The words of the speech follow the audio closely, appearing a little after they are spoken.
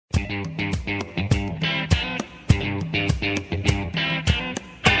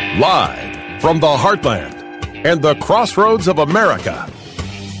Live from the heartland and the crossroads of America,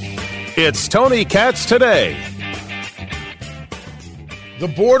 it's Tony Katz Today. The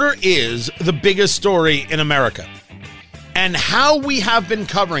border is the biggest story in America. And how we have been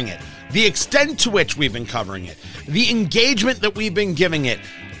covering it, the extent to which we've been covering it, the engagement that we've been giving it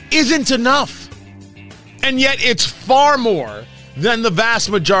isn't enough. And yet it's far more than the vast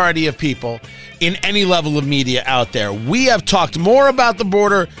majority of people in any level of media out there. We have talked more about the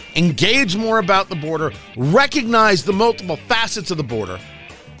border, engaged more about the border, recognized the multiple facets of the border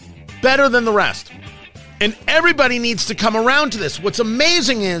better than the rest. And everybody needs to come around to this. What's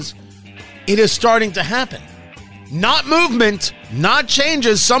amazing is it is starting to happen. Not movement, not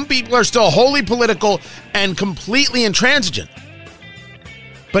changes. Some people are still wholly political and completely intransigent.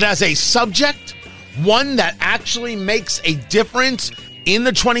 But as a subject, one that actually makes a difference in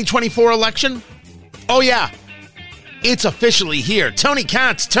the 2024 election, oh yeah, it's officially here. Tony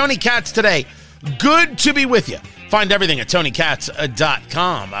Katz Today. Good to be with you. Find everything at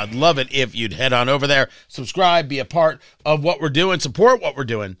TonyKatz.com. I'd love it if you'd head on over there, subscribe, be a part of what we're doing, support what we're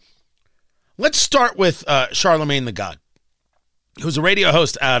doing. Let's start with Charlemagne the God, who's a radio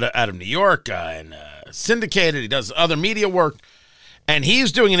host out of New York and syndicated. He does other media work, and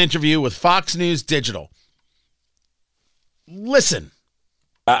he's doing an interview with Fox News Digital. Listen.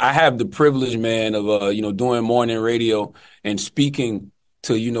 I have the privilege, man, of doing morning radio and speaking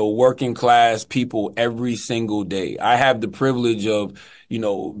to working class people every single day. I have the privilege of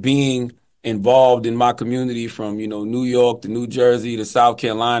being involved in my community from New York to New Jersey to South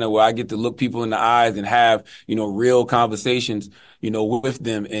Carolina, where I get to look people in the eyes and have real conversations with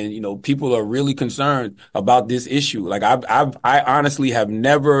them, and people are really concerned about this issue. Like I honestly have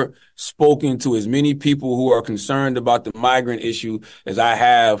never spoken to as many people who are concerned about the migrant issue as I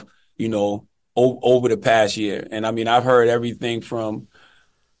have over the past year. And I mean, I've heard everything from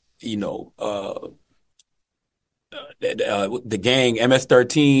the gang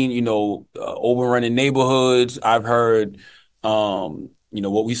MS-13 overrunning neighborhoods. I've heard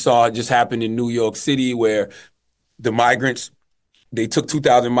what we saw just happened in New York City, where the migrants, they took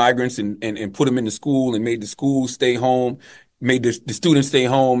 2,000 migrants and put them in the school and made the school stay home, made the students stay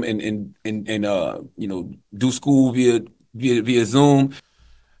home and do school via Zoom.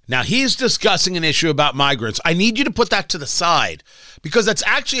 Now, he's discussing an issue about migrants. I need you to put that to the side, because that's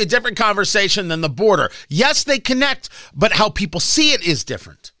actually a different conversation than the border. Yes, they connect, but how people see it is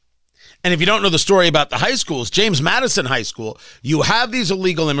different. And if you don't know the story about the high schools, James Madison High School, you have these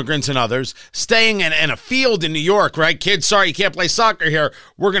illegal immigrants and others staying in a field in New York, right? Kids, sorry, you can't play soccer here.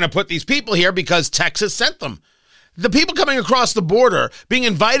 We're going to put these people here because Texas sent them. The people coming across the border, being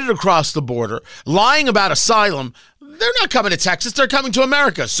invited across the border, lying about asylum, they're not coming to Texas. They're coming to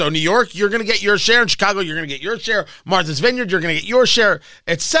America. So New York, you're going to get your share. In Chicago, you're going to get your share. Martha's Vineyard, you're going to get your share,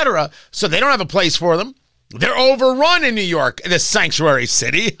 etc. So they don't have a place for them. They're overrun in New York, this sanctuary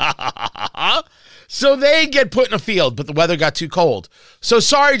city. So they get put in a field, but the weather got too cold. So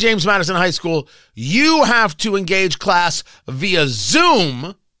sorry, James Madison High School, you have to engage class via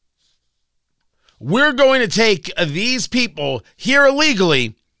Zoom. We're going to take these people here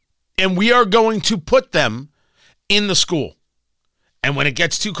illegally, and we are going to put them in the school. And when it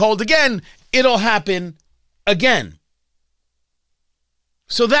gets too cold again, it'll happen again.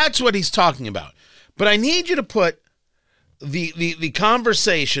 So that's what he's talking about. But I need you to put the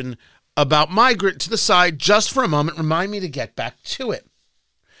conversation about migrant to the side just for a moment. Remind me to get back to it.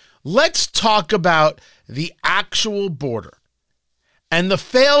 Let's talk about the actual border and the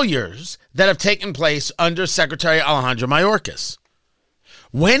failures that have taken place under Secretary Alejandro Mayorkas.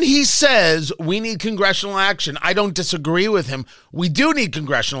 When he says we need congressional action, I don't disagree with him. We do need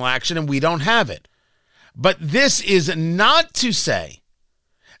congressional action, and we don't have it. But this is not to say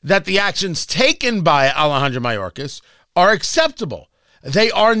that the actions taken by Alejandro Mayorkas are acceptable.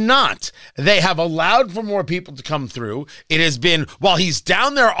 They are not. They have allowed for more people to come through. It has been, while he's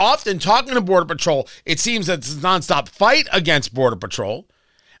down there often talking to Border Patrol, it seems that it's a nonstop fight against Border Patrol.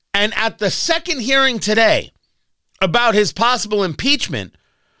 And at the second hearing today about his possible impeachment,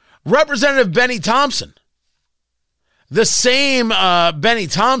 Representative Benny Thompson, the same Benny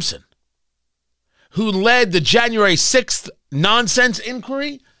Thompson who led the January 6th nonsense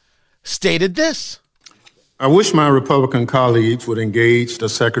inquiry, stated this. I wish my Republican colleagues would engage the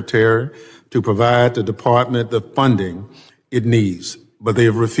Secretary to provide the department the funding it needs, but they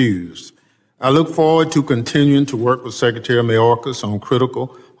have refused. I look forward to continuing to work with Secretary Mayorkas on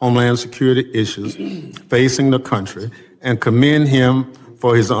critical Homeland Security issues facing the country and commend him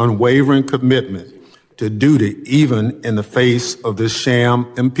for his unwavering commitment to duty, even in the face of this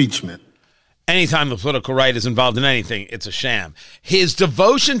sham impeachment. Anytime the political right is involved in anything, it's a sham. His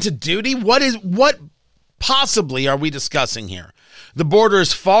devotion to duty, what possibly are we discussing here? The border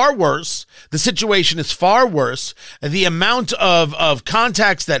is far worse. The situation is far worse. The amount of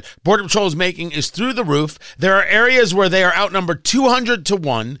contacts that Border Patrol is making is through the roof. There are areas where they are outnumbered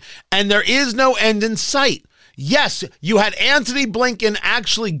 200-1, and there is no end in sight. Yes, you had Antony Blinken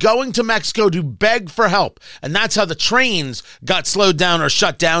actually going to Mexico to beg for help, and that's how the trains got slowed down or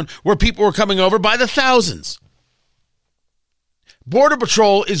shut down, where people were coming over by the thousands. Border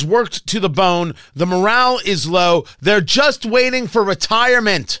Patrol is worked to the bone. The morale is low. They're just waiting for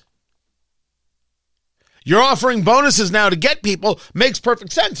retirement. You're offering bonuses now to get people. Makes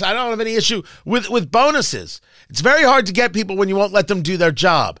perfect sense. I don't have any issue with bonuses. It's very hard to get people when you won't let them do their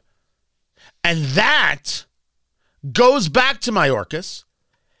job. And that goes back to Mayorkas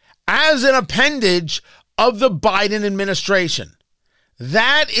as an appendage of the Biden administration.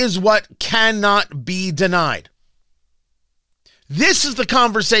 That is what cannot be denied. This is the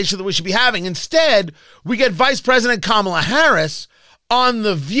conversation that we should be having. Instead, we get Vice President Kamala Harris on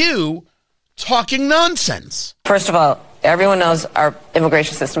The View talking nonsense. First of all, everyone knows our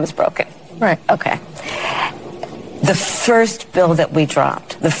immigration system is broken. Right. Okay. The first bill that we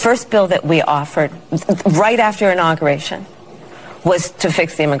dropped, the first bill that we offered right after inauguration was to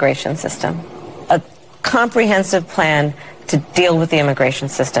fix the immigration system. A comprehensive plan to deal with the immigration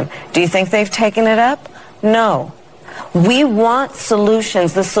system. Do you think they've taken it up? No. We want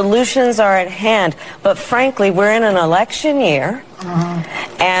solutions. The solutions are at hand. But frankly, we're in an election year.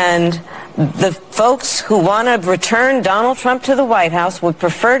 And the folks who want to return Donald Trump to the White House would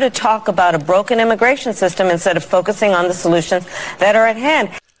prefer to talk about a broken immigration system instead of focusing on the solutions that are at hand.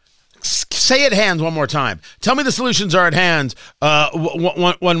 Say at hand one more time. Tell me the solutions are at hand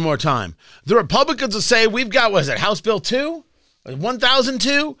one more time. The Republicans will say, we've got, what is it, House Bill 2?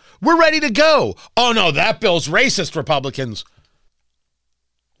 1002? We're ready to go. Oh no, that bill's racist, Republicans.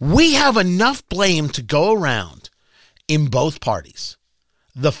 We have enough blame to go around in both parties.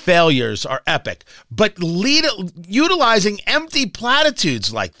 The failures are epic, but utilizing empty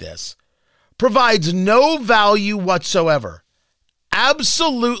platitudes like this provides no value whatsoever.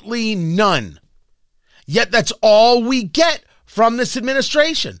 Absolutely none. Yet that's all we get from this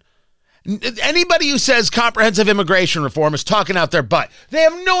administration. Anybody who says comprehensive immigration reform is talking out their butt. They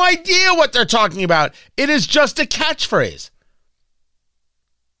have no idea what they're talking about. It is just a catchphrase.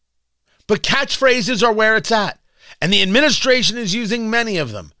 But catchphrases are where it's at. And the administration is using many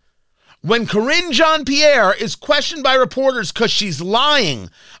of them. When Karine Jean-Pierre is questioned by reporters because she's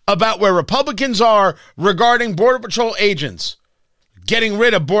lying about where Republicans are regarding Border Patrol agents, getting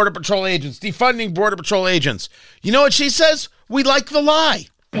rid of Border Patrol agents, defunding Border Patrol agents, you know what she says? We like the lie.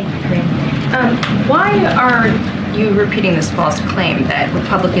 Thank you, Karine. Why are you repeating this false claim that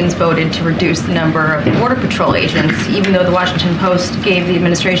Republicans voted to reduce the number of Border Patrol agents, even though the Washington Post gave the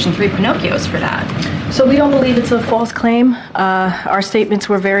administration 3 Pinocchios for that? So we don't believe it's a false claim. Our statements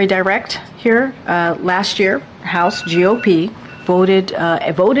were very direct here. Last year, House GOP voted,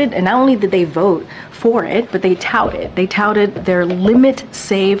 and not only did they vote for it, but they touted their Limit,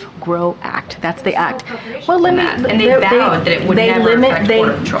 Save, Grow Act. That's the act. Well, limit, and they vowed that it would never affect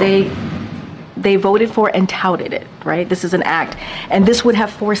Border Patrol. They voted for and touted it, right? This is an act. And this would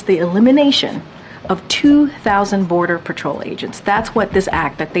have forced the elimination of 2,000 Border Patrol agents. That's what this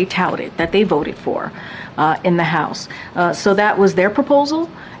act that they touted, that they voted for in the House. So that was their proposal,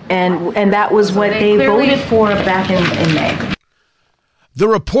 and that was what they voted for back in May. The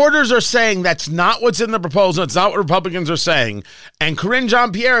reporters are saying that's not what's in the proposal. It's not what Republicans are saying. And Karine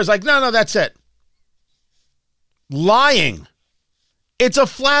Jean-Pierre is like, no, that's it. Lying. It's a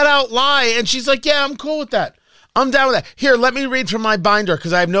flat out lie. And she's like, yeah, I'm cool with that. I'm down with that. Here, let me read from my binder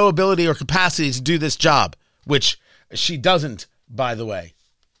because I have no ability or capacity to do this job, which she doesn't, by the way.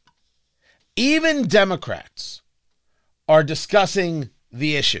 Even Democrats are discussing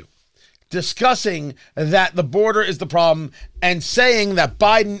the issue, discussing that the border is the problem and saying that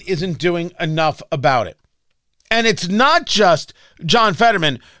Biden isn't doing enough about it. And it's not just John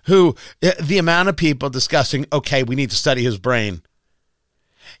Fetterman, who the amount of people discussing, okay, we need to study his brain.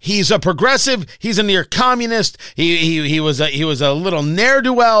 He's a progressive. He's a near communist. He was a little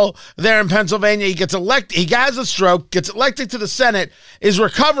ne'er-do-well there in Pennsylvania. He gets elected. He has a stroke, gets elected to the Senate, is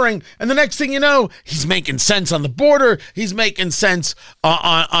recovering, and the next thing you know, he's making sense on the border. He's making sense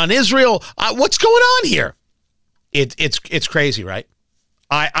on Israel. What's going on here? It's crazy, right?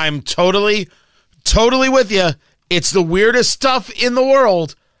 I'm totally with you. It's the weirdest stuff in the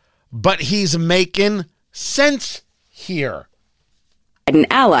world, but he's making sense here. Biden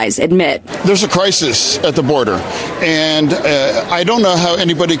allies admit. There's a crisis at the border, and I don't know how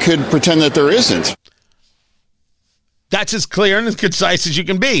anybody could pretend that there isn't. That's as clear and as concise as you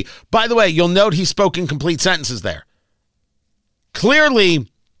can be. By the way, you'll note he spoke in complete sentences there. Clearly,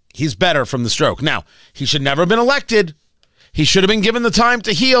 he's better from the stroke. Now, he should never have been elected. He should have been given the time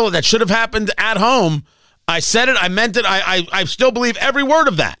to heal. That should have happened at home. I said it. I meant it. I still believe every word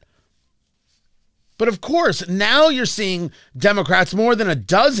of that. But of course, now you're seeing Democrats, more than a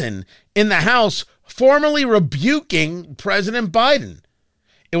dozen in the House, formally rebuking President Biden.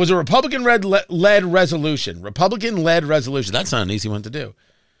 It was a Republican-led resolution. Republican-led resolution. That's not an easy one to do.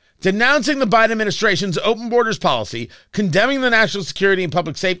 Denouncing the Biden administration's open borders policy, condemning the national security and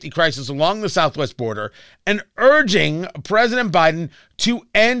public safety crisis along the southwest border, and urging President Biden to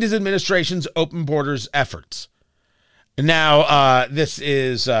end his administration's open borders efforts. Now, this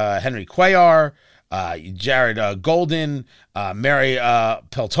is Henry Cuellar, Jared Golden, Mary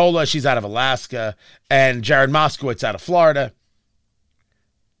Peltola, she's out of Alaska, and Jared Moskowitz out of Florida.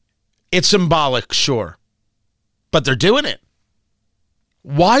 It's symbolic, sure, but they're doing it.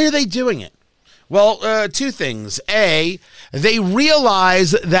 Why are they doing it? Well, two things. A, they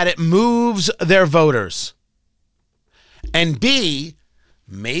realize that it moves their voters. And B,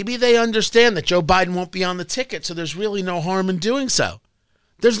 maybe they understand that Joe Biden won't be on the ticket, so there's really no harm in doing so.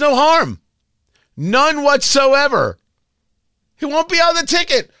 There's no harm. None whatsoever. He won't be on the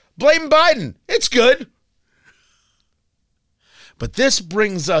ticket. Blame Biden. It's good. But this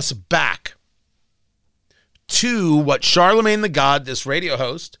brings us back to what Charlemagne the God, this radio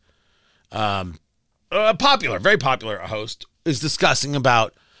host, a popular, very popular host, is discussing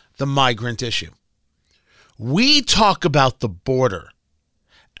about the migrant issue. We talk about the border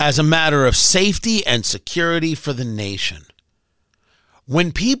as a matter of safety and security for the nation.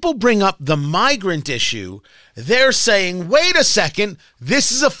 When people bring up the migrant issue, they're saying, wait a second,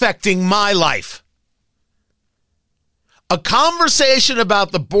 this is affecting my life. A conversation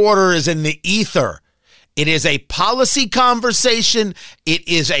about the border is in the ether. It is a policy conversation. It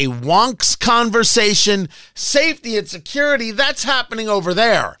is a wonks conversation. Safety and security, that's happening over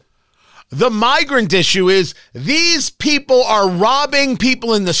there. The migrant issue is these people are robbing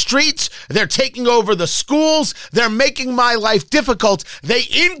people in the streets. They're taking over the schools. They're making my life difficult. They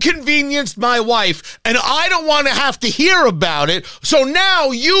inconvenienced my wife, and I don't want to have to hear about it. So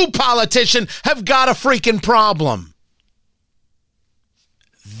now you, politician, have got a freaking problem.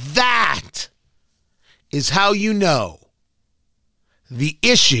 That is how you know the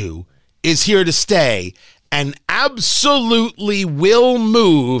issue is here to stay and absolutely will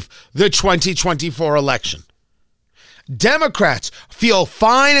move the 2024 election. Democrats feel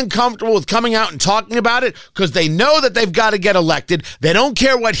fine and comfortable with coming out and talking about it because they know that they've got to get elected. They don't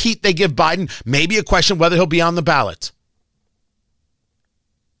care what heat they give Biden. Maybe a question whether he'll be on the ballot.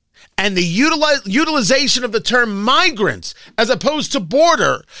 And the utilization of the term migrants as opposed to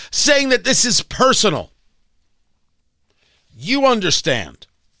border, saying that this is personal. You understand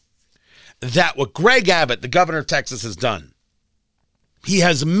that what Greg Abbott, the governor of Texas, has done, he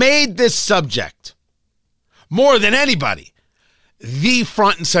has made this subject, more than anybody, the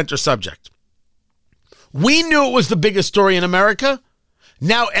front and center subject. We knew it was the biggest story in America.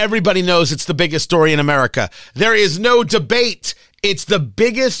 Now everybody knows it's the biggest story in America. There is no debate. It's the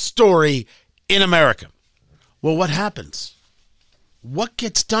biggest story in America. Well, what happens? What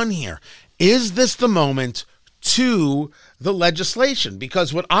gets done here? Is this the moment to the legislation?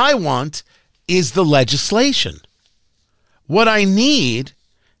 Because what I want is the legislation. What I need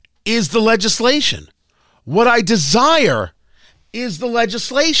is the legislation. What I desire is the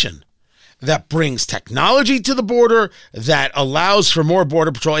legislation that brings technology to the border, that allows for more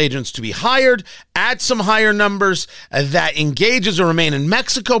Border Patrol agents to be hired at some higher numbers, that engages a Remain in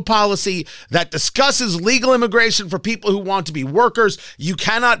Mexico policy, that discusses legal immigration for people who want to be workers. You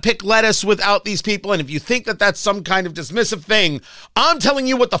cannot pick lettuce without these people. And if you think that that's some kind of dismissive thing, I'm telling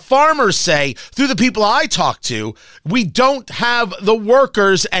you what the farmers say through the people I talk to. We don't have the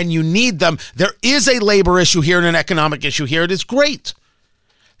workers and you need them. There is a labor issue here and an economic issue here. It is great.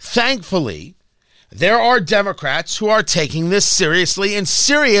 Thankfully, there are Democrats who are taking this seriously and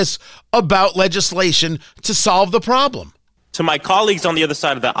serious about legislation to solve the problem. To my colleagues on the other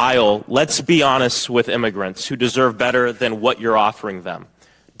side of the aisle, let's be honest with immigrants who deserve better than what you're offering them.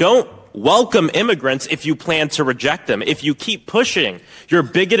 Don't welcome immigrants if you plan to reject them. If you keep pushing your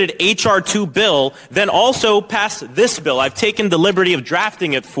bigoted H.R. 2 bill, then also pass this bill. I've taken the liberty of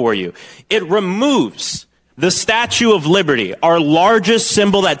drafting it for you. It removes the Statue of Liberty, our largest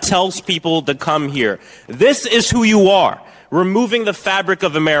symbol that tells people to come here. This is who you are, removing the fabric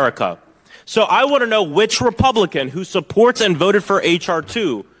of America. So I want to know which Republican who supports and voted for H.R.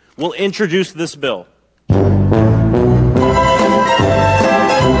 2 will introduce this bill.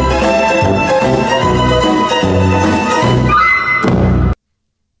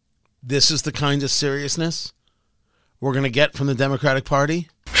 This is the kind of seriousness we're going to get from the Democratic Party?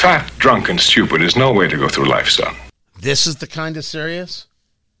 Fat, drunk, and stupid is no way to go through life, son. This is the kind of serious?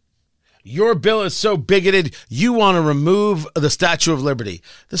 Your bill is so bigoted, you want to remove the Statue of Liberty.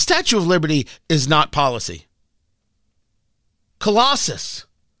 The Statue of Liberty is not policy. Colossus,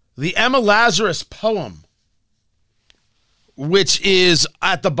 the Emma Lazarus poem, which is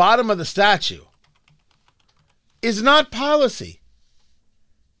at the bottom of the statue, is not policy.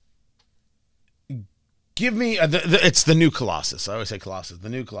 Give me, it's the new Colossus. I always say Colossus, the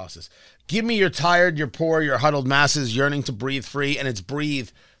new Colossus. Give me your tired, your poor, your huddled masses yearning to breathe free, and it's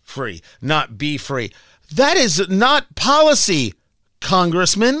breathe free, not be free. That is not policy,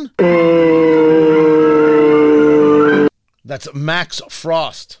 Congressman. That's Max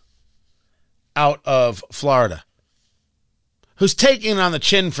Frost out of Florida, who's taking it on the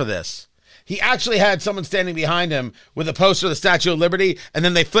chin for this. He actually had someone standing behind him with a poster of the Statue of Liberty, and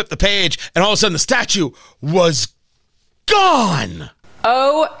then they flipped the page, and all of a sudden the statue was gone.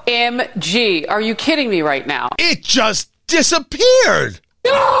 OMG. Are you kidding me right now? It just disappeared.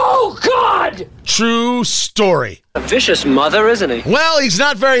 Oh, God! True story. A vicious mother, isn't he? Well, he's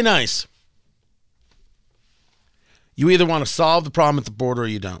not very nice. You either want to solve the problem at the border or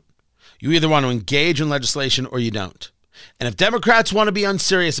you don't. You either want to engage in legislation or you don't. And if Democrats want to be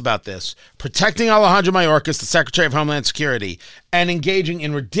unserious about this, protecting Alejandro Mayorkas, the Secretary of Homeland Security, and engaging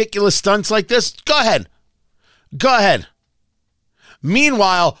in ridiculous stunts like this, go ahead. Go ahead.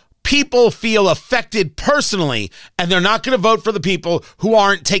 Meanwhile, people feel affected personally, and they're not going to vote for the people who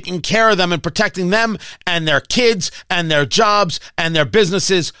aren't taking care of them and protecting them and their kids and their jobs and their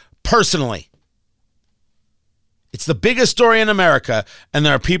businesses personally. It's the biggest story in America, and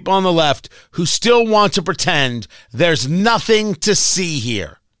there are people on the left who still want to pretend there's nothing to see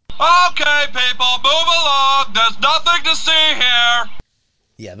here. Okay, people, move along. There's nothing to see here.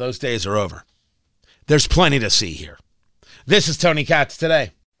 Yeah, those days are over. There's plenty to see here. This is Tony Katz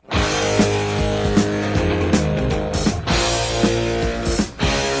Today.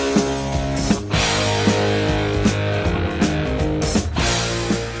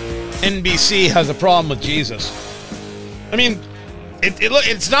 NBC has a problem with Jesus. I mean,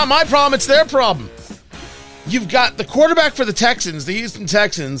 it's not my problem, it's their problem. You've got the quarterback for the Texans, the Houston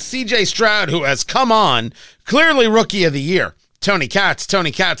Texans, C.J. Stroud, who has come on, clearly Rookie of the Year. Tony Katz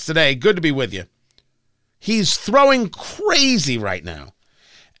Today. Good to be with you. He's throwing crazy right now,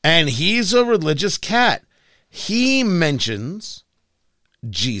 and he's a religious cat. He mentions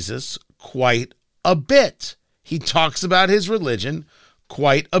Jesus quite a bit. He talks about his religion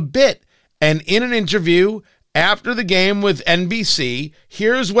quite a bit. And in an interview after the game with NBC,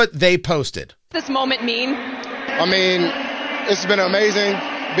 here's what they posted. This moment mean? I mean, it's been amazing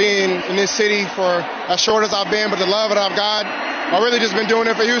being in this city for as short as I've been, but the love that I've got, I've really just been doing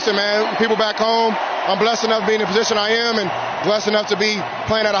it for Houston, man. People back home, I'm blessed enough to be in the position I am and blessed enough to be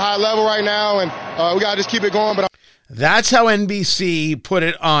playing at a high level right now, and we got to just keep it going. That's how NBC put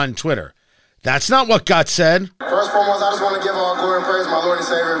it on Twitter. That's not what got said. First and foremost, I just want to give all glory and praise to my Lord and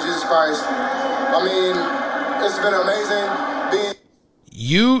Savior, Jesus Christ. I mean, it's been amazing being...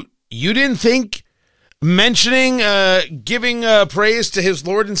 You didn't think mentioning, giving praise to his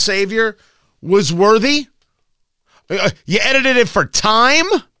Lord and Savior was worthy? You edited it for time?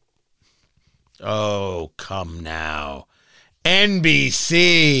 Oh, come now.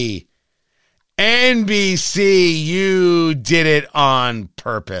 NBC, you did it on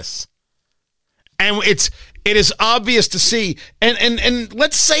purpose. And it is obvious to see, and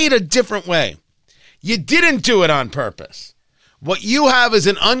let's say it a different way. You didn't do it on purpose. What you have is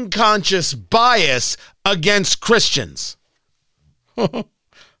an unconscious bias against Christians.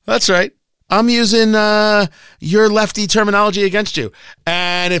 That's right. I'm using your lefty terminology against you.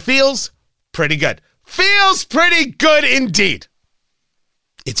 And it feels pretty good. Feels pretty good indeed.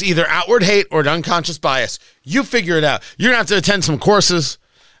 It's either outward hate or an unconscious bias. You figure it out. You're going to have to attend some courses.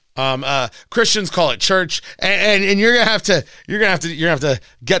 Christians call it church, and you're gonna have to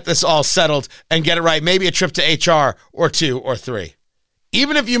get this all settled and get it right. Maybe a trip to HR or 2 or 3.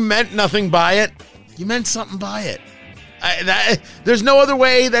 Even if you meant nothing by it, you meant something by it. There's no other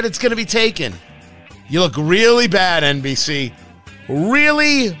way that it's gonna be taken. You look really bad, NBC.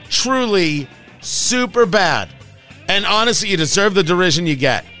 Really, truly, super bad. And honestly, you deserve the derision you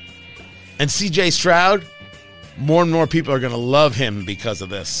get. And C.J. Stroud, more and more people are going to love him because of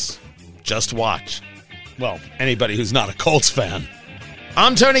this. Just watch. Well, anybody who's not a Colts fan.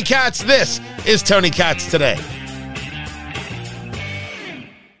 I'm Tony Katz. This is Tony Katz Today.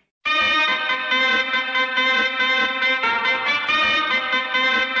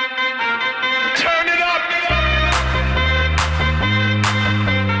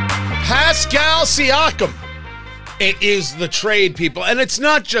 Pascal Siakam. It is the trade, people. And it's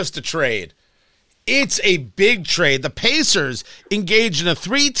not just a trade. It's a big trade. The Pacers engaged in a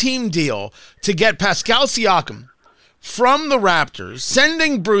 3-team deal to get Pascal Siakam from the Raptors,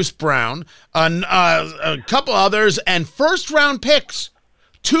 sending Bruce Brown, a couple others, and first-round picks.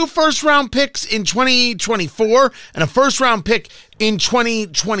 2 first-round picks in 2024 and a first-round pick in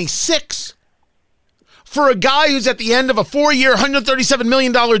 2026. For a guy who's at the end of a 4-year, $137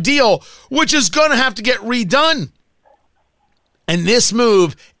 million deal, which is going to have to get redone. And this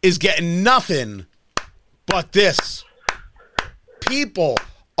move is getting nothing but this. People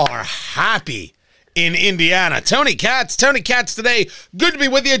are happy in Indiana. Tony Katz Today. Good to be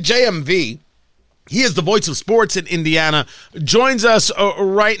with you, JMV. He is the voice of sports in Indiana. Joins us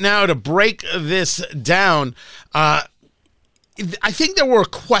right now to break this down. I think there were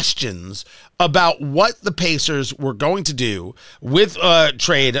questions about what the Pacers were going to do with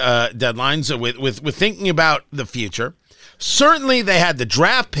trade deadlines, with thinking about the future. Certainly they had the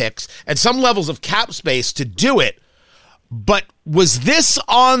draft picks and some levels of cap space to do it. But was this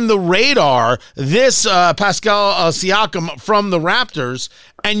on the radar, this Pascal Siakam from the Raptors,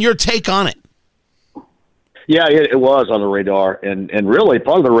 and your take on it? Yeah, it was on the radar. And really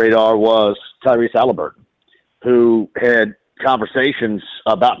part of the radar was Tyrese Halliburton, who had conversations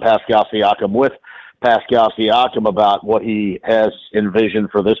about Pascal Siakam with Pascal Siakam about what he has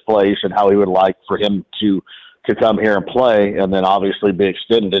envisioned for this place and how he would like for him to come here and play, and then obviously be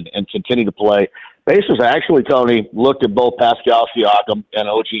extended and continue to play. Pacers actually, Tony, looked at both Pascal Siakam and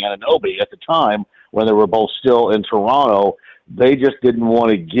OG Anunoby at the time when they were both still in Toronto. They just didn't want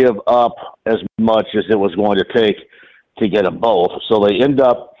to give up as much as it was going to take to get them both. So they end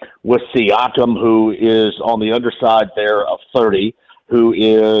up with Siakam, who is on the underside there of 30, who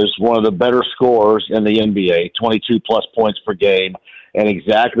is one of the better scorers in the NBA, 22-plus points per game, and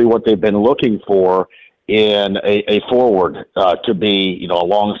exactly what they've been looking for in a forward to be,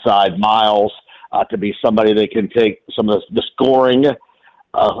 alongside Miles, to be somebody that can take some of the scoring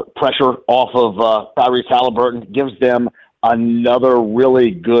pressure off of Tyrese Halliburton, gives them another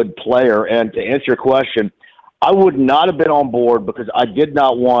really good player. And to answer your question, I would not have been on board because I did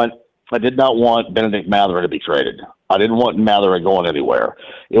not want Benedict Mathurin to be traded. I didn't want Mathurin going anywhere.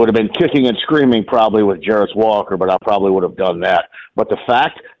 It would have been kicking and screaming probably with Jarris Walker, but I probably would have done that. But the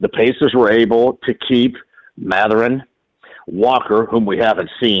fact the Pacers were able to keep Mathurin, Walker, whom we haven't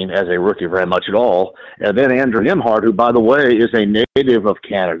seen as a rookie very much at all, and then Andrew Nembhard, who, by the way, is a native of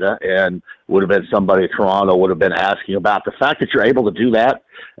Canada and would have been somebody Toronto would have been asking about. The fact that you're able to do that,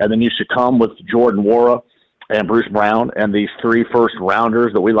 and then you succumb with Jordan Nwora and Bruce Brown and these 3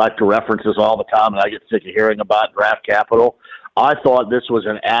 first-rounders that we like to reference this all the time, and I get sick of hearing about draft capital. I thought this was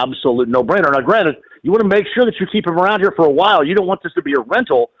an absolute no-brainer. Now, granted, you want to make sure that you keep him around here for a while. You don't want this to be a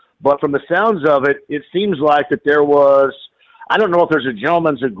rental, but from the sounds of it, it seems like that there was – I don't know if there's a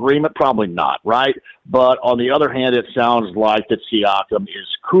gentleman's agreement, probably not, right? But on the other hand, it sounds like that Siakam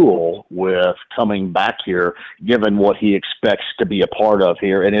is cool with coming back here, given what he expects to be a part of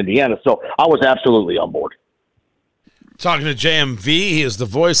here in Indiana. So I was absolutely on board. Talking to JMV, he is the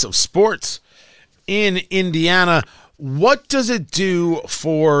voice of sports in Indiana. What does it do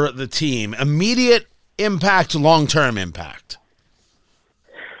for the team? Immediate impact, long-term impact?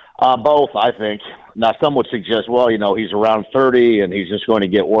 Both, I think. Now, some would suggest, well, he's around 30 and he's just going to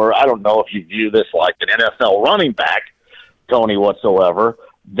get worse. I don't know if you view this like an NFL running back, Tony, whatsoever.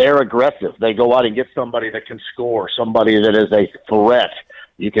 They're aggressive. They go out and get somebody that can score, somebody that is a threat.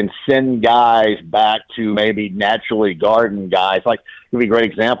 You can send guys back to maybe naturally guarding guys. Like, give me a great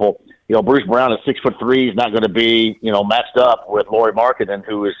example. Bruce Brown is 6'3". He's not going to be, matched up with Lauri Markkanen,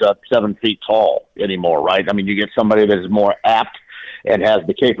 who is 7 feet tall anymore, right? I mean, you get somebody that is more apt and has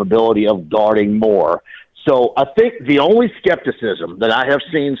the capability of guarding more. So I think the only skepticism that I have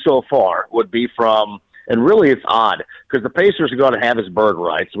seen so far would be from, and really it's odd, because the Pacers are going to have his bird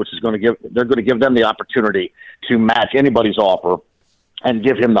rights, which is they're going to give them the opportunity to match anybody's offer and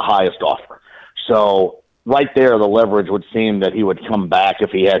give him the highest offer. So right there, the leverage would seem that he would come back if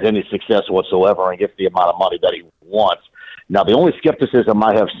he has any success whatsoever and gets the amount of money that he wants. Now, the only skepticism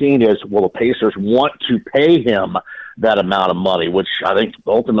I have seen is, will the Pacers want to pay him that amount of money, which I think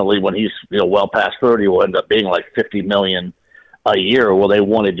ultimately when he's well past 30 will end up being like $50 million a year. Will they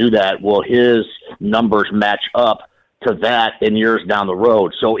want to do that? Will his numbers match up to that in years down the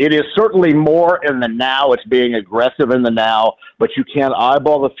road. So it is certainly more in the now. It's being aggressive in the now, but you can't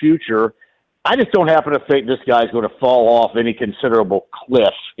eyeball the future. I just don't happen to think this guy's going to fall off any considerable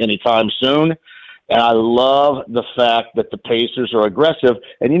cliff anytime soon. And I love the fact that the Pacers are aggressive.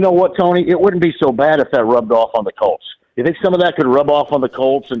 And you know what, Tony? It wouldn't be so bad if that rubbed off on the Colts. You think some of that could rub off on the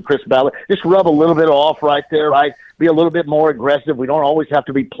Colts and Chris Ballard? Just rub a little bit off right there, right? Be a little bit more aggressive. We don't always have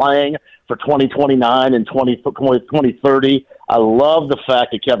to be playing for 2029 and 2030. I love the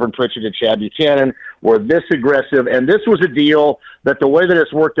fact that Kevin Pritchard and Chad Buchanan were this aggressive. And this was a deal that the way that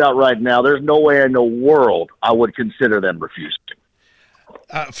it's worked out right now, there's no way in the world I would consider them refusing.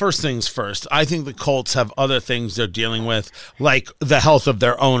 First things first, I think the Colts have other things they're dealing with, like the health of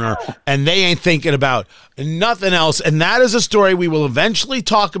their owner, and they ain't thinking about nothing else. And that is a story we will eventually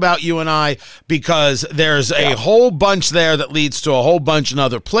talk about, you and I, because there's a whole bunch there that leads to a whole bunch in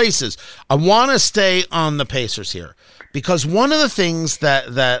other places. I want to stay on the Pacers here, because one of the things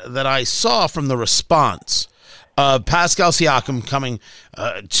that I saw from the response of Pascal Siakam coming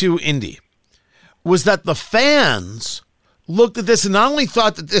to Indy was that the fans looked at this and not only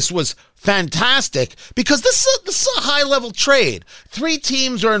thought that this was fantastic, because this is a high-level trade. 3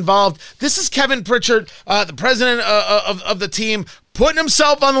 teams are involved. This is Kevin Pritchard, the president of the team, putting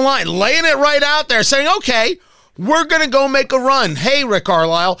himself on the line, laying it right out there, saying, okay, we're going to go make a run. Hey, Rick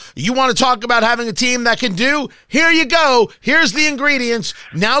Carlisle, you want to talk about having a team that can do? Here you go. Here's the ingredients.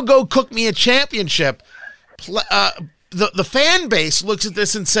 Now go cook me a championship. The fan base looks at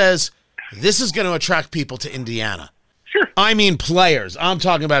this and says, this is going to attract people to Indiana. Sure. I mean players. I'm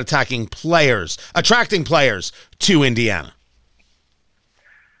talking about attracting players to Indiana.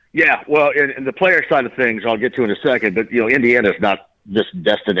 Yeah, well, in the player side of things, I'll get to in a second, but, Indiana's not this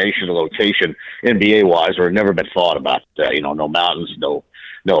destination or location NBA-wise, or never been thought about. No mountains, no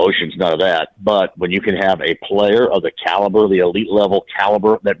oceans, none of that. But when you can have a player of the caliber, the elite level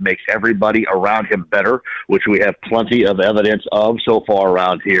caliber, that makes everybody around him better, which we have plenty of evidence of so far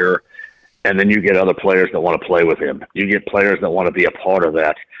around here, and then you get other players that want to play with him. You get players that want to be a part of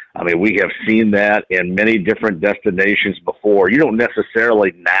that. I mean, we have seen that in many different destinations before. You don't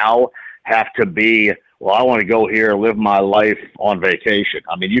necessarily now have to be, well, I want to go here, live my life on vacation.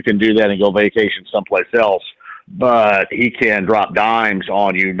 I mean, you can do that and go vacation someplace else, but he can drop dimes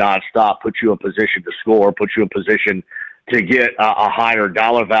on you nonstop, put you in position to score, put you in position to get a higher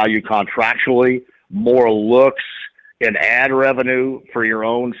dollar value contractually, more looks, and ad revenue for your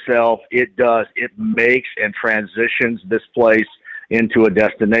own self. It makes and transitions this place into a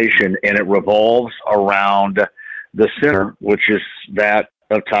destination, and it revolves around the center, which is that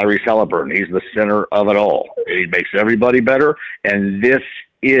of Tyrese Halliburton. He's the center of it all. He makes everybody better, and this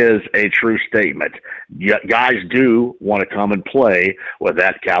is a true statement. Guys do want to come and play with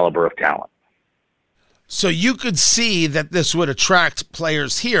that caliber of talent. So you could see that this would attract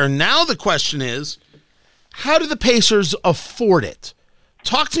players here. Now the question is, how do the Pacers afford it?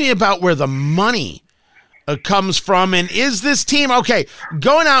 Talk to me about where the money comes from, and is this team, okay,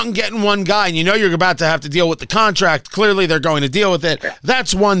 going out and getting one guy, and you're about to have to deal with the contract, clearly they're going to deal with it,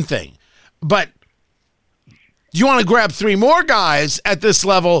 that's one thing. But you want to grab 3 more guys at this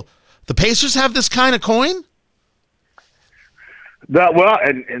level, the Pacers have this kind of coin? Well,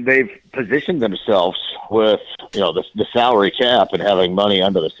 and they've positioned themselves with, the salary cap and having money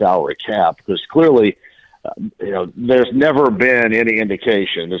under the salary cap, because clearly, there's never been any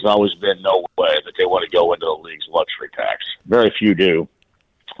indication. There's always been no way that they want to go into the league's luxury tax. Very few do.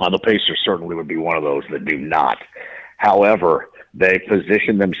 The Pacers certainly would be one of those that do not. However, they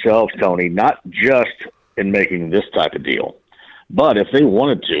position themselves, Tony, not just in making this type of deal, but if they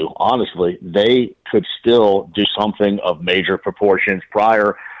wanted to, honestly, they could still do something of major proportions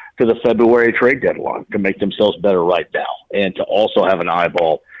prior to the February trade deadline to make themselves better right now, and to also have an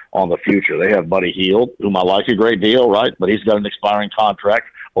eyeball on the future. They have Buddy Hield, whom I like a great deal, right? But he's got an expiring contract.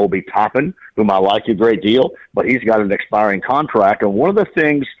 Obi Toppin, whom I like a great deal, but he's got an expiring contract. And one of the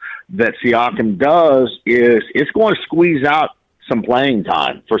things that Siakam does is it's going to squeeze out some playing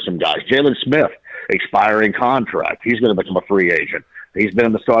time for some guys. Jalen Smith, expiring contract. He's going to become a free agent. He's been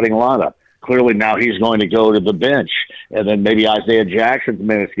in the starting lineup. Clearly now he's going to go to the bench, and then maybe Isaiah Jackson's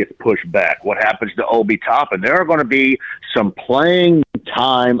minutes get pushed back. What happens to Obi Toppin? There are going to be some playing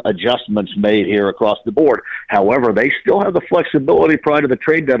time adjustments made here across the board. However, they still have the flexibility prior to the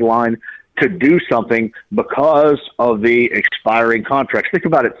trade deadline to do something because of the expiring contracts. Think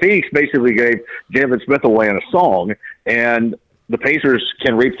about it. Phoenix basically gave Jalen Smith away in a song, and the Pacers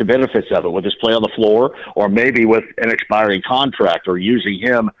can reap the benefits of it with his play on the floor, or maybe with an expiring contract, or using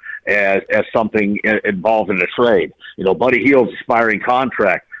him as something involved in a trade. Buddy Hield's expiring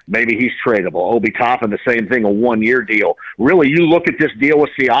contract Maybe he's tradable. Obi Toppin, the same thing, a one-year deal. Really, you look at this deal with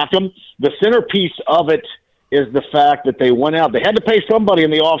Siakam, the centerpiece of it is the fact that they went out. They had to pay somebody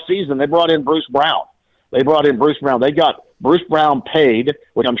in the offseason. They brought in Bruce Brown. They got Bruce Brown paid,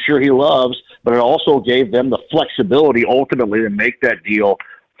 which I'm sure he loves, but it also gave them the flexibility ultimately to make that deal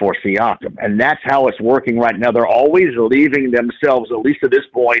for Siakam. And that's how it's working right now. They're always leaving themselves, at least at this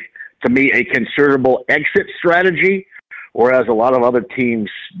point, to me, a considerable exit strategy, whereas a lot of other teams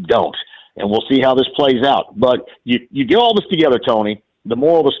don't. And we'll see how this plays out. But you get all this together, Tony. The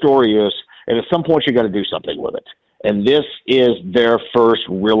moral of the story is, and at some point you got to do something with it. And this is their first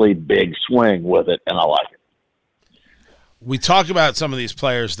really big swing with it, and I like it. We talk about some of these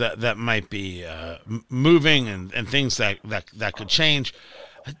players that might be moving and things that could change.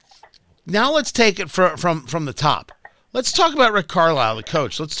 Now let's take it from the top. Let's talk about Rick Carlisle, the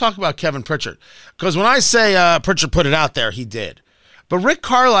coach. Let's talk about Kevin Pritchard. Because when I say Pritchard put it out there, he did. But Rick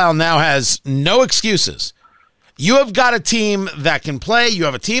Carlisle now has no excuses. You have got a team that can play. You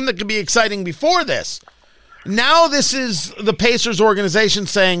have a team that can be exciting before this. Now this is the Pacers organization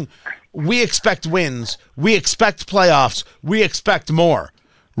saying, we expect wins. We expect playoffs. We expect more.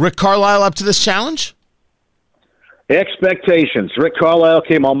 Rick Carlisle up to this challenge? Expectations. Rick Carlisle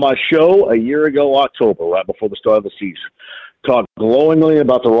came on my show a year ago, October, right before the start of the season. Talked glowingly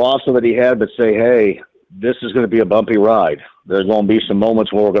about the roster that he had, but say, hey, this is going to be a bumpy ride. There's going to be some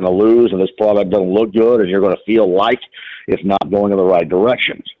moments where we're going to lose and this product doesn't look good and you're going to feel like it's not going in the right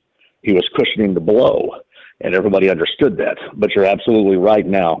direction. He was cushioning the blow, and everybody understood that. But you're absolutely right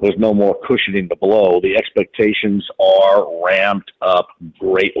now. There's no more cushioning the blow. The expectations are ramped up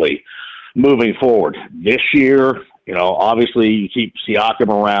greatly moving forward. This year, obviously you keep Siakam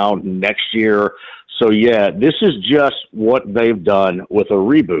around next year. So, yeah, this is just what they've done with a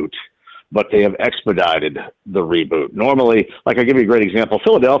reboot, but they have expedited the reboot. Normally, like I'll give you a great example,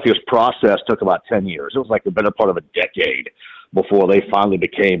 Philadelphia's process took about 10 years. It was like the better part of a decade before they finally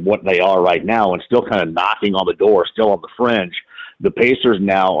became what they are right now and still kind of knocking on the door, still on the fringe. The Pacers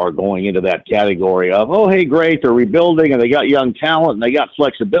now are going into that category of, oh, hey, great, they're rebuilding, and they got young talent, and they got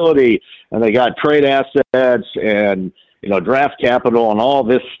flexibility, and they got trade assets and, draft capital and all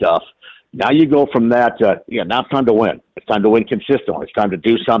this stuff. Now you go from that to, now it's time to win. It's time to win consistently. It's time to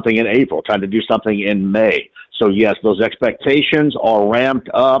do something in April, time to do something in May. So, yes, those expectations are ramped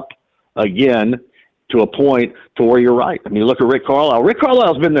up again to a point to where you're right. I mean, you look at Rick Carlisle. Rick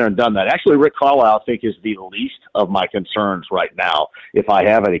Carlisle's been there and done that. Actually, Rick Carlisle, I think, is the least of my concerns right now, if I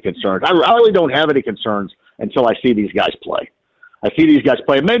have any concerns. I really don't have any concerns until I see these guys play.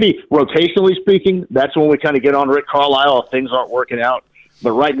 Maybe rotationally speaking, that's when we kind of get on Rick Carlisle if things aren't working out.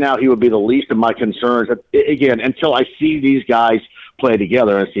 But right now, he would be the least of my concerns, again, until I see these guys play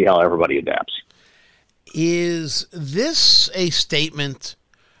together and see how everybody adapts. Is this a statement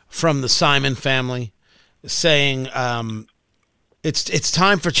from the Simon family saying it's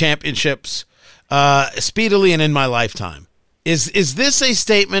time for championships speedily and in my lifetime? Is this a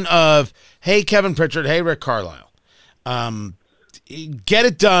statement of, hey, Kevin Pritchard, hey, Rick Carlisle, get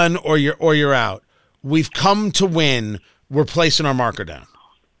it done or you're out. We've come to win. We're placing our marker down.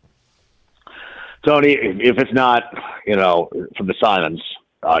 Tony, if it's not, from the Simons,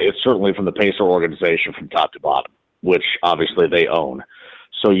 it's certainly from the Pacer organization from top to bottom, which obviously they own.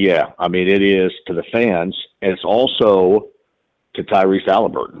 So, yeah, I mean, it is to the fans, and it's also to Tyrese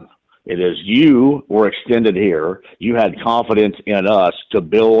Halliburton. It is, you were extended here. You had confidence in us to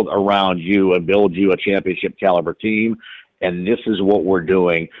build around you and build you a championship caliber team, and this is what we're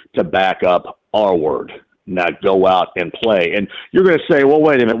doing to back up our word. Now go out and play. And you're going to say, well,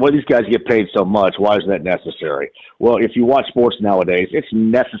 wait a minute, these guys get paid so much. Why is that necessary? Well, if you watch sports nowadays, it's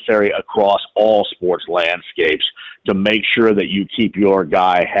necessary across all sports landscapes to make sure that you keep your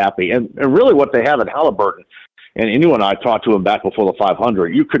guy happy. And really what they have at Halliburton, and anyone I talked to him back before the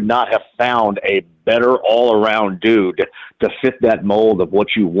 500, you could not have found a better all-around dude to fit that mold of what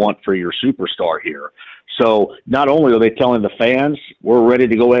you want for your superstar here. So not only are they telling the fans, we're ready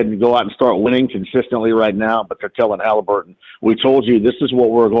to go ahead and go out and start winning consistently right now, but they're telling Halliburton, we told you this is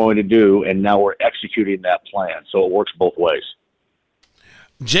what we're going to do, and now we're executing that plan. So it works both ways.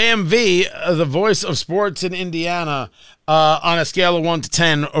 JMV, the voice of sports in Indiana, on a scale of 1 to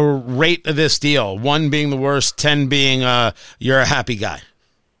 10, rate this deal. 1 being the worst, 10 being you're a happy guy.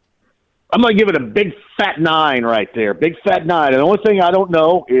 I'm going to give it a big fat 9 right there. Big fat 9. And the only thing I don't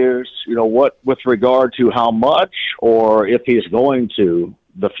know is, what with regard to how much or if he's going to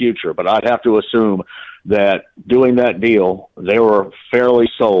the future. But I'd have to assume that doing that deal, they were fairly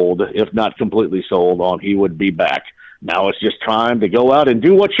sold, if not completely sold, on he would be back. Now it's just time to go out and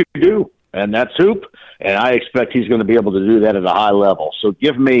do what you do. and that's hoop. And I expect he's going to be able to do that at a high level. So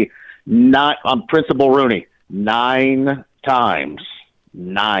give me I'm Principal Rooney, 9 times.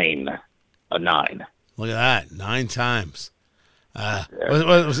 9. A 9. Look at that. 9 times.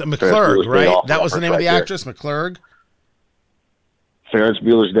 Was it McClurg, right? That was the name of the actress, McClurg? Ferris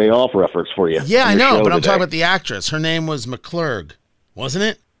Bueller's Day Off reference for you. Yeah, I know, but I'm talking about the actress. Her name was McClurg, wasn't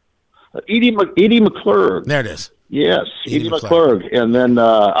it? Edie McClurg. There it is. Yes, Edie McClurg. And then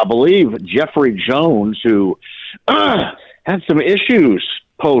I believe Jeffrey Jones, who had some issues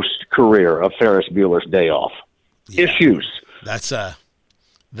post-career of Ferris Bueller's Day Off. Yeah. Issues. That's a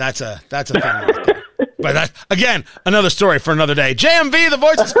thing right there. But that, again, another story for another day. JMV, the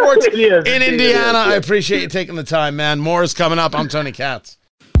voice of sports in Indiana. I appreciate you taking the time, man. More is coming up. I'm Tony Katz.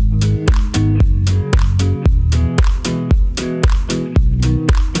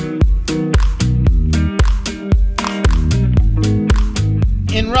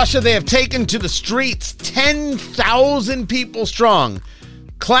 In Russia, they have taken to the streets 10,000 people strong,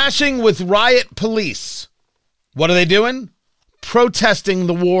 clashing with riot police. What are they doing? Protesting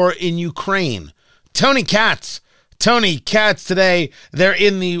the war in Ukraine. Tony Katz today. They're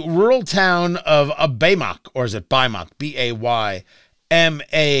in the rural town of Baymak, or is it Baymak? Baymak.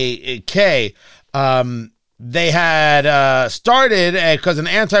 They had started because an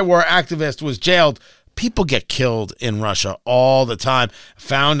anti-war activist was jailed. People get killed in Russia all the time.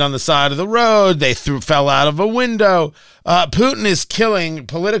 Found on the side of the road. They fell out of a window. Putin is killing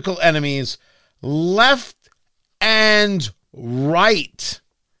political enemies left and right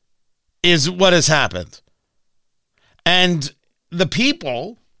is what has happened. And the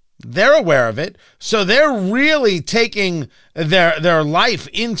people, they're aware of it, so they're really taking their life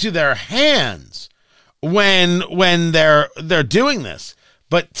into their hands when they're doing this.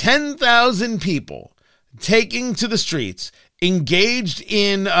 But 10,000 people taking to the streets, engaged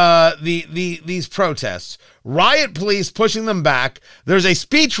in these protests, riot police pushing them back. There's a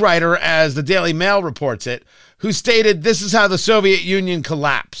speechwriter, as the Daily Mail reports it, who stated this is how the Soviet Union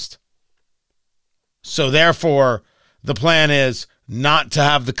collapsed. So therefore, the plan is not to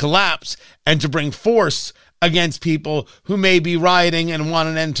have the collapse and to bring force against people who may be rioting and want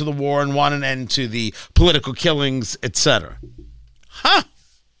an end to the war and want an end to the political killings, etc.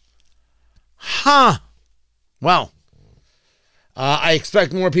 Well, I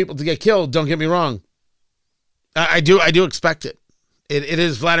expect more people to get killed. Don't get me wrong. I do expect it. It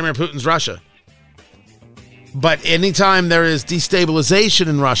is Vladimir Putin's Russia. But anytime there is destabilization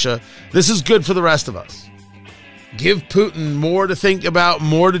in Russia, this is good for the rest of us. Give Putin more to think about,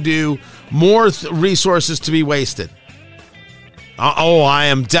 more to do, more resources to be wasted. I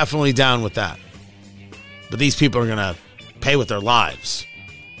am definitely down with that. But these people are going to pay with their lives.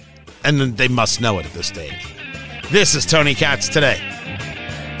 And then they must know it at this stage. This is Tony Katz Today.